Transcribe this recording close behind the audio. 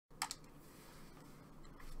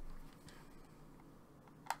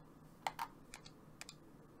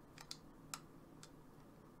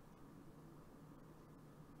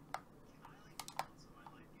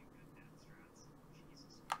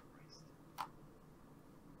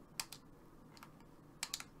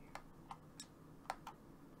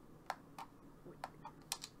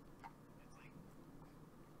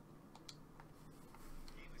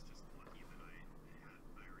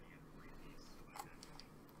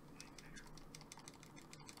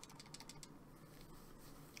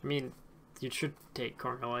I mean, you should take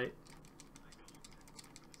corner light.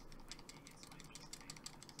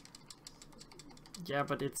 Yeah,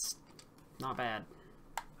 but it's not bad.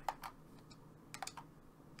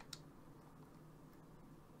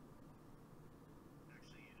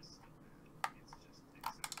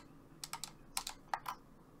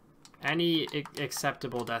 Any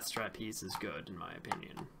acceptable death strat piece is good, in my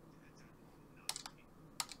opinion.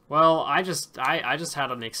 Well, I just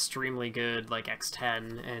had an extremely good like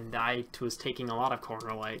x10, and I was taking a lot of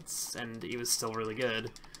corner lights, and it was still really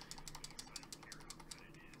good.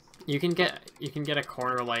 You can get a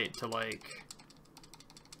corner light to like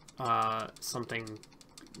something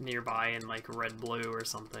nearby in like red blue or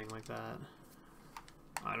something like that.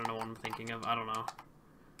 I don't know what I'm thinking of. I don't know.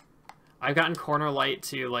 I've gotten corner light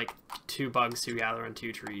to like 2 bugs who gather in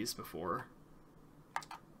 2 trees before.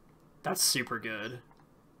 That's super good.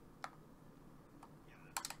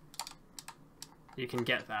 You can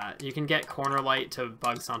get that. You can get corner light to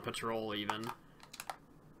bugs on patrol even.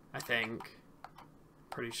 I think.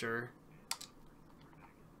 Pretty sure.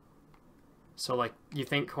 So like, you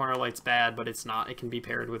think corner light's bad, but it's not. It can be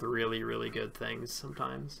paired with really, really good things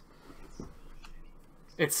sometimes.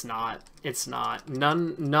 It's not. It's not.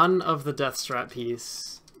 None of the death strat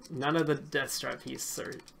piece. None of the death strat pieces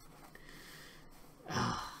are...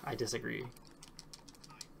 I disagree.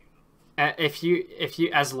 If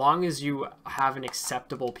you, as long as you have an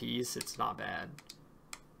acceptable piece, it's not bad.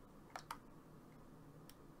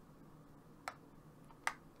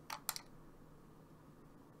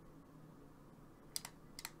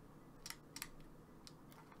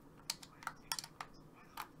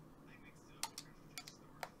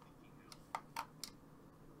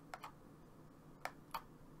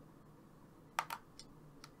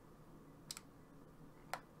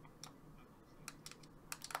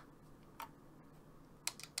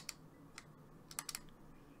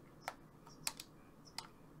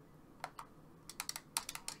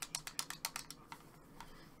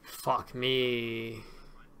 Fuck me.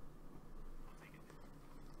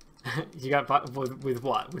 You got with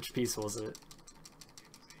what? Which piece was it?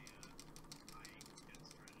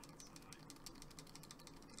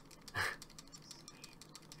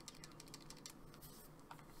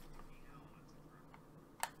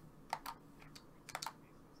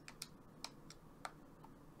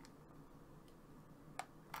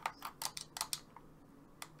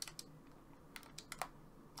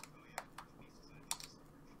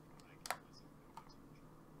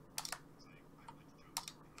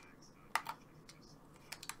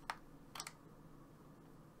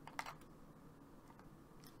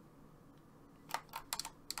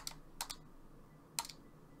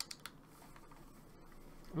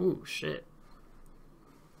 Ooh, shit.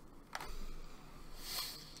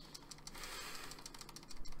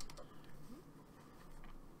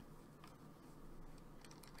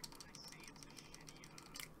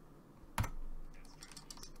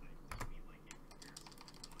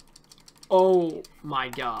 Oh my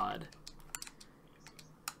god.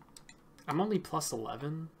 I'm only plus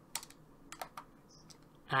 11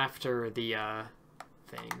 after the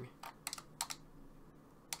thing.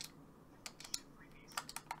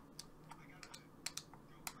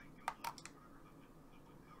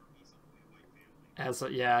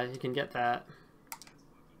 Yeah, you can get that.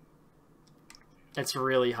 It's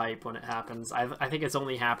really hype when it happens. I think it's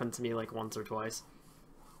only happened to me like once or twice.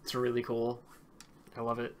 It's really cool. I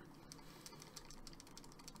love it.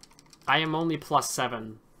 I am only plus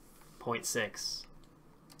 7.6.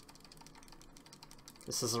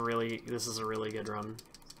 This is a really good run.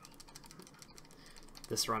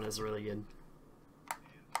 This run is really good.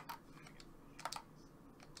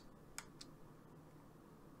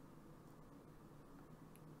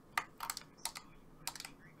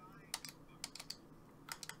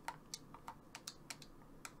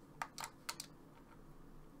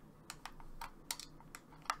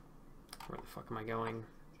 Where the fuck am I going?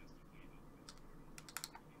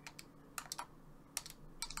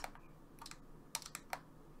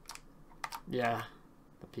 Yeah,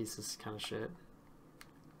 the piece is kind of shit.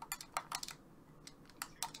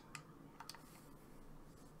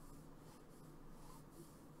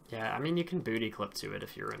 Yeah, I mean, you can booty clip to it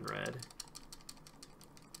if you're in red.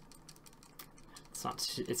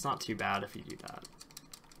 It's not too bad if you do that.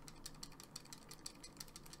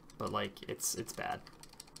 But like, it's bad.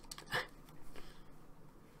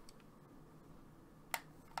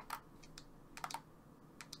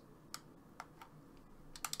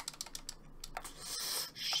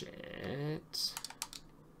 Shit.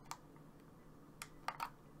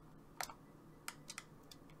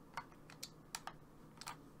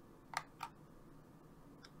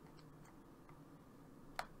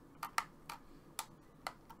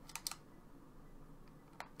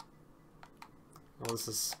 this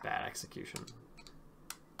is bad execution.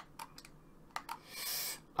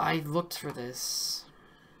 I looked for this.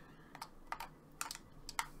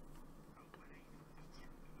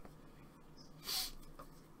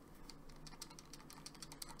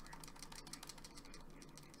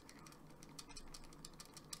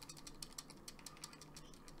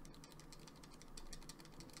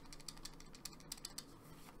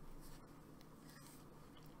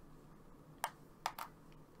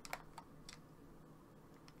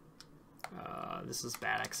 This is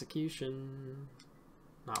bad execution.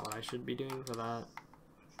 Not what I should be doing for that.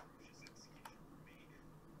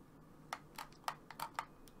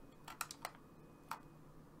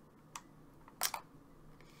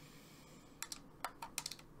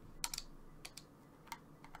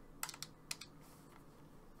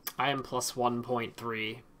 I am plus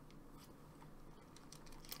 1.3.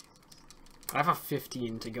 I have a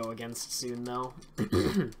 15 to go against soon, though.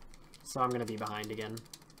 So I'm gonna be behind again.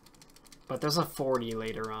 But there's a 40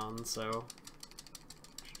 later on, so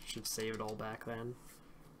should save it all back then.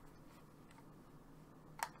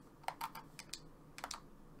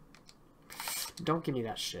 Don't give me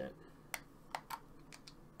that shit.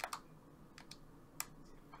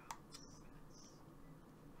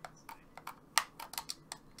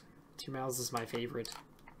 2 miles is my favorite.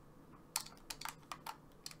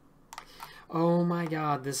 Oh my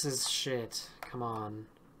god, this is shit. Come on.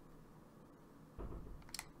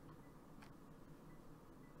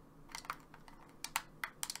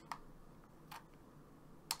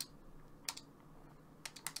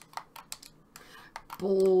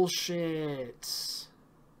 Bullshit.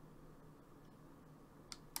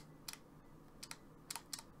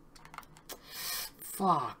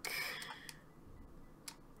 Fuck.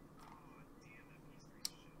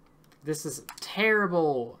 This is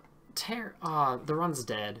terrible. The run's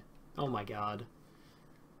dead. Oh my god.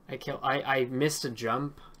 I missed a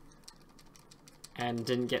jump and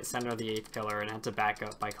didn't get center of the 8th pillar and had to back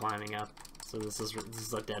up by climbing up. So this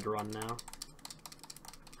is a dead run now.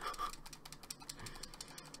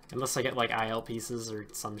 Unless I get like IL pieces or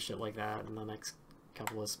some shit like that in the next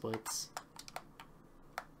couple of splits.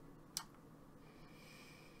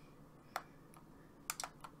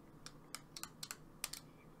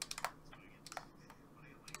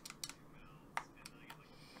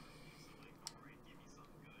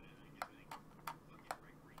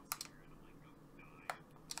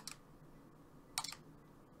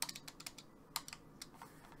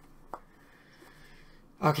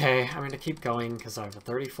 Okay, I'm gonna keep going because I have a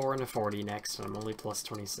 34 and a 40 next, and I'm only plus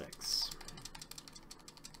 26.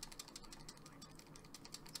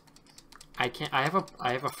 I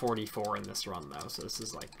have a 44 in this run though, so this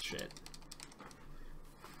is like shit.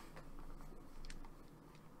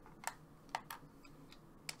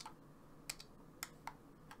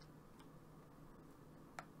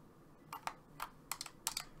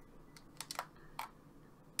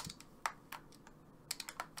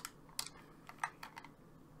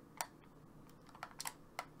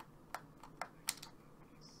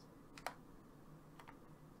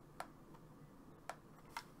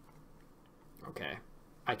 Okay,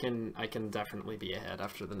 I can definitely be ahead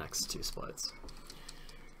after the next 2 splits.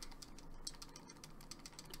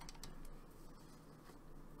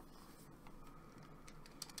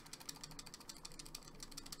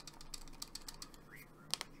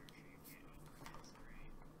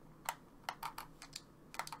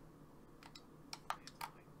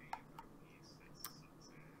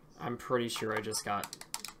 I'm pretty sure I just got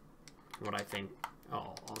what I think.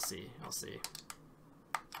 Oh, I'll see.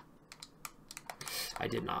 I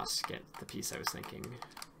did not get the piece I was thinking.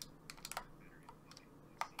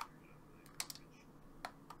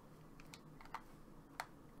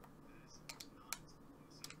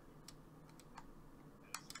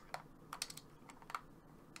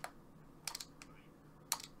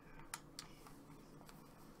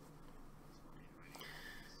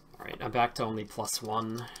 Alright, I'm back to only plus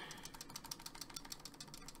 1.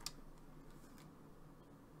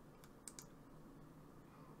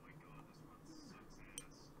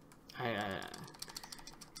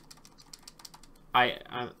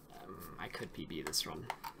 I could PB this run.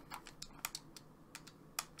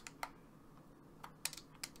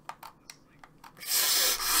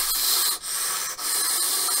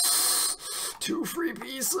 Two free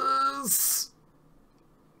pieces.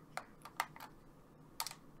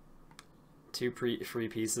 Two free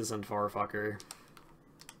pieces and 4-fucker.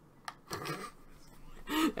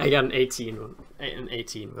 I got an 18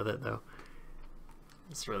 with it though.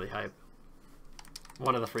 It's really hype.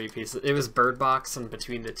 One of the free pieces. It was Bird Box, and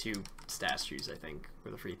between the 2 statues, I think, were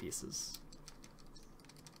the free pieces.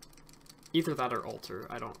 Either that or Alter.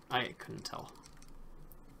 I couldn't tell.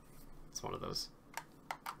 It's one of those.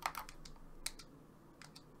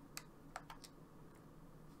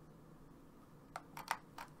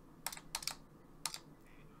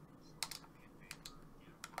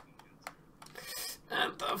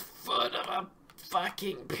 At the foot of a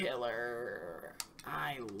fucking pillar.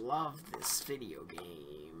 I love this video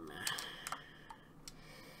game.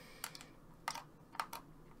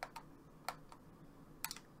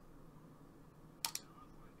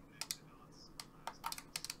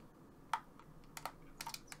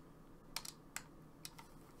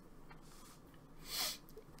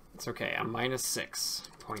 It's okay, I'm minus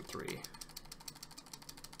 6.3.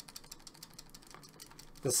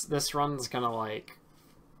 This run's gonna, like,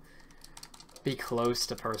 be close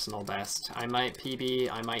to personal best. I might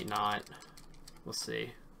PB, I might not. We'll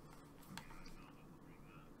see.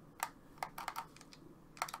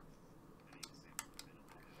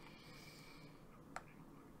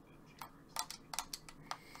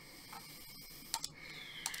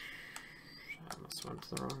 I almost went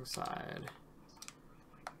to the wrong side.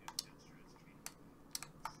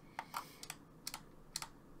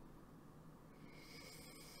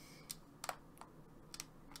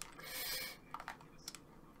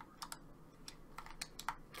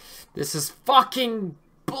 This is fucking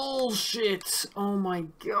bullshit! Oh my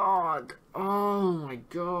god. Oh my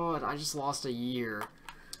god. I just lost a year.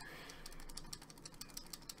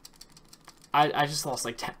 I just lost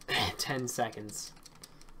like 10 seconds.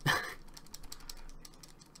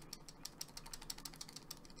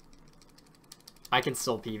 I can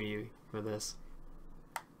still PB with this.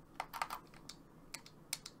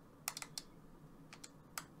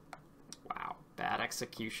 Wow. Bad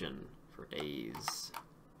execution for days.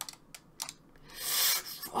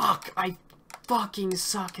 Fuck! I fucking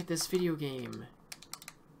suck at this video game.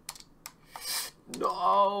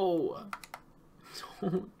 No!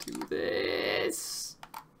 Don't do this!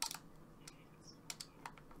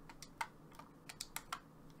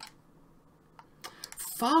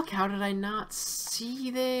 Fuck, how did I not see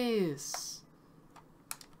this?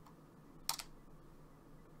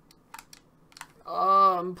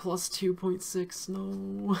 I'm plus 2.6,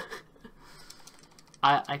 no.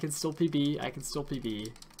 I can still PB, I can still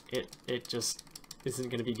PB. It just isn't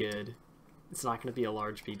gonna be good. It's not gonna be a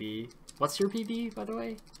large PB. What's your PB, by the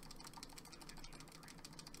way?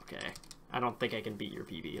 Okay. I don't think I can beat your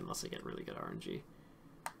PB unless I get really good RNG.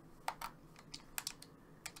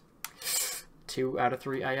 2 out of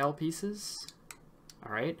 3 IL pieces.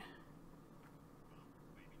 Alright.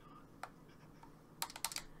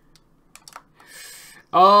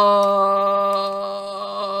 Oh,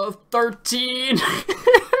 13.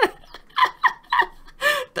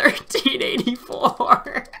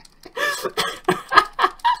 1384.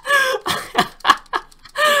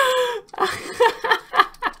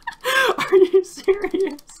 Are you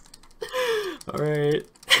serious? Alright.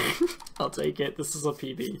 I'll take it. This is a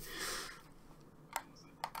PB.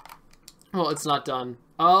 Well, it's not done.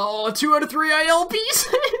 Oh, 2 out of 3 IL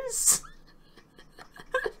pieces!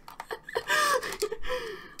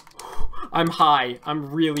 I'm high. I'm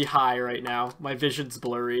really high right now. My vision's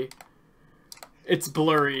blurry. It's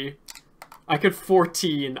blurry. I could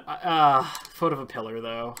 14. Foot of a pillar,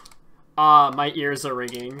 though. My ears are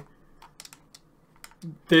ringing.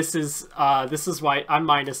 This is why I'm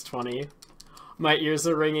minus 20. My ears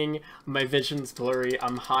are ringing. My vision's blurry.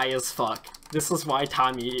 I'm high as fuck. This is why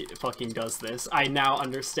Tommy fucking does this. I now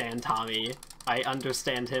understand Tommy. I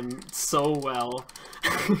understand him so well.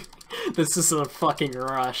 This is a fucking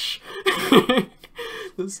rush.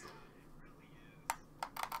 This...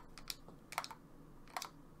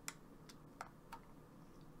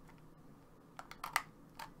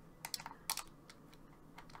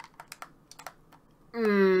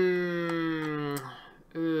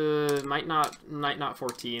 might not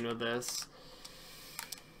 14 with this.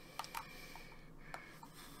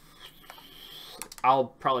 I'll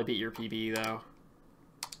probably beat your PB though.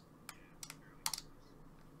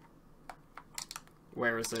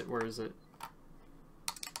 Where is it? Where is it?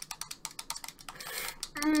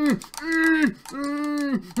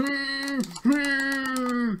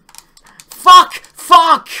 Fuck!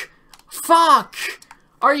 Fuck! Fuck!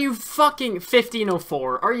 Are you fucking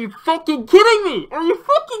 1504? Are you fucking kidding me? Are you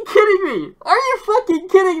fucking kidding me? Are you fucking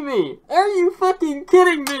kidding me? Are you fucking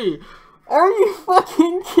kidding me? Are you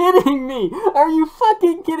fucking kidding me? Are you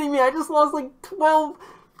fucking kidding me? I just lost like 12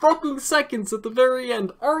 fucking seconds at the very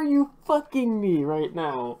end. Are you fucking me right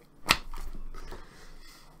now?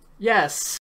 Yes.